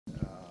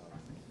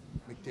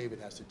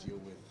McDavid has to deal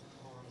with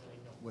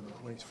when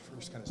he's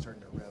first kind of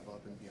starting to rev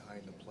up and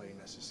behind the play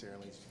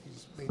necessarily.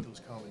 He's made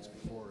those comments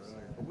before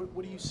earlier. But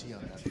what do you see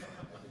on that front?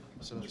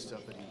 Some of the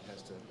stuff that he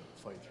has to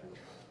fight through.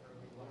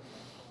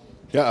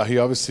 Yeah, he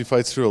obviously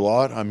fights through a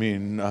lot. I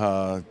mean,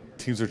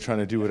 teams are trying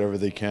to do whatever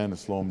they can to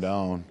slow him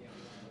down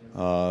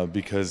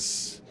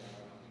because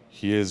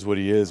he is what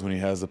he is when he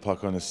has the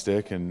puck on his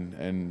stick,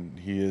 and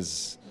he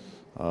is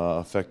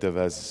effective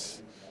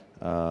as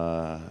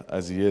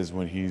he is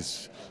when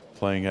he's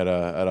playing at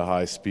a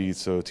high speed.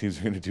 So teams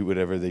are going to do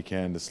whatever they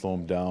can to slow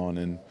him down,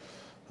 and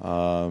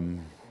I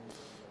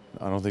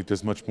don't think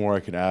there's much more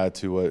I can add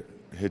to what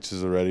Hitch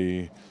has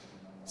already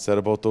said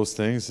about those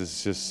things.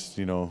 It's just,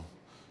 you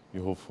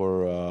hope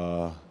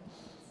for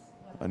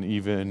an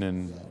even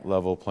and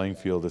level playing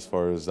field as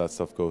far as that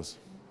stuff goes.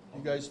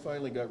 You guys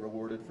finally got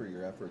rewarded for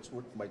your efforts.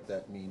 What might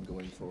that mean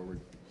going forward?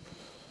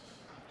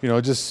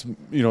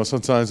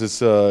 Sometimes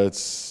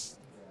it's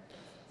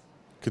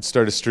could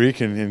start a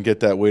streak and get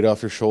that weight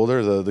off your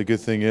shoulder. The good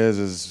thing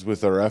is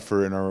with our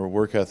effort and our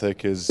work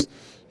ethic is,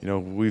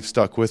 we've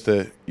stuck with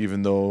it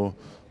even though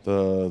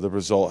the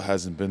result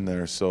hasn't been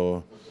there.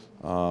 So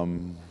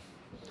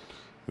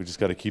we just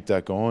got to keep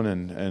that going,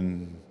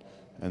 and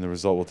the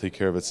result will take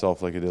care of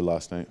itself like it did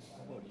last night.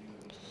 How about you,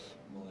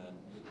 Milan?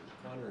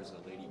 Connor is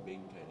a Lady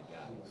Bing kind of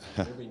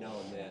guy. Every now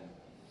and then,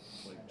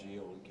 like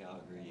Gio in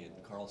Calgary and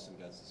Carlson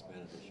got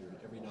suspended this year,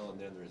 every now and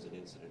then there's an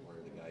incident where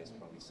the guy's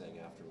probably saying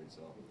afterwards,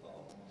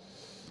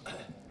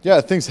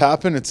 Yeah, things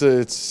happen. It's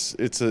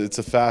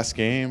a fast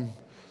game.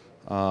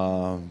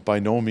 By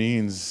no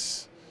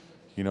means,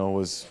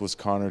 was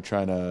Connor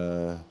trying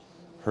to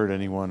hurt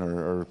anyone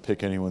or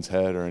pick anyone's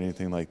head or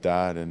anything like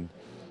that. And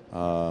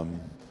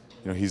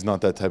he's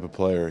not that type of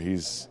player.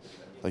 He's,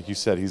 like you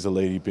said, he's a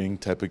Lady Bing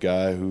type of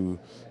guy who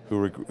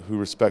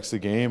respects the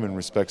game and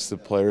respects the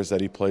players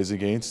that he plays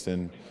against.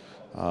 And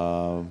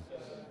I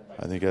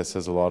think that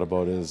says a lot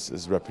about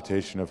his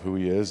reputation of who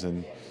he is.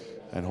 And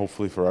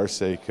hopefully for our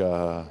sake,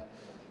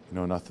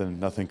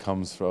 nothing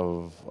comes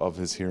of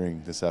his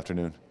hearing this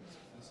afternoon.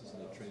 this is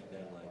the trade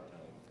deadline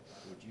time.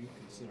 Would you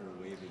consider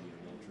waiving your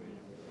no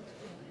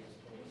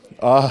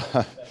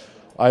trade?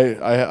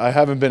 I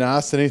haven't been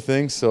asked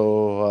anything,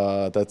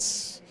 so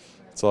that's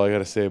all I got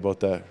to say about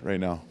that right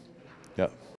now.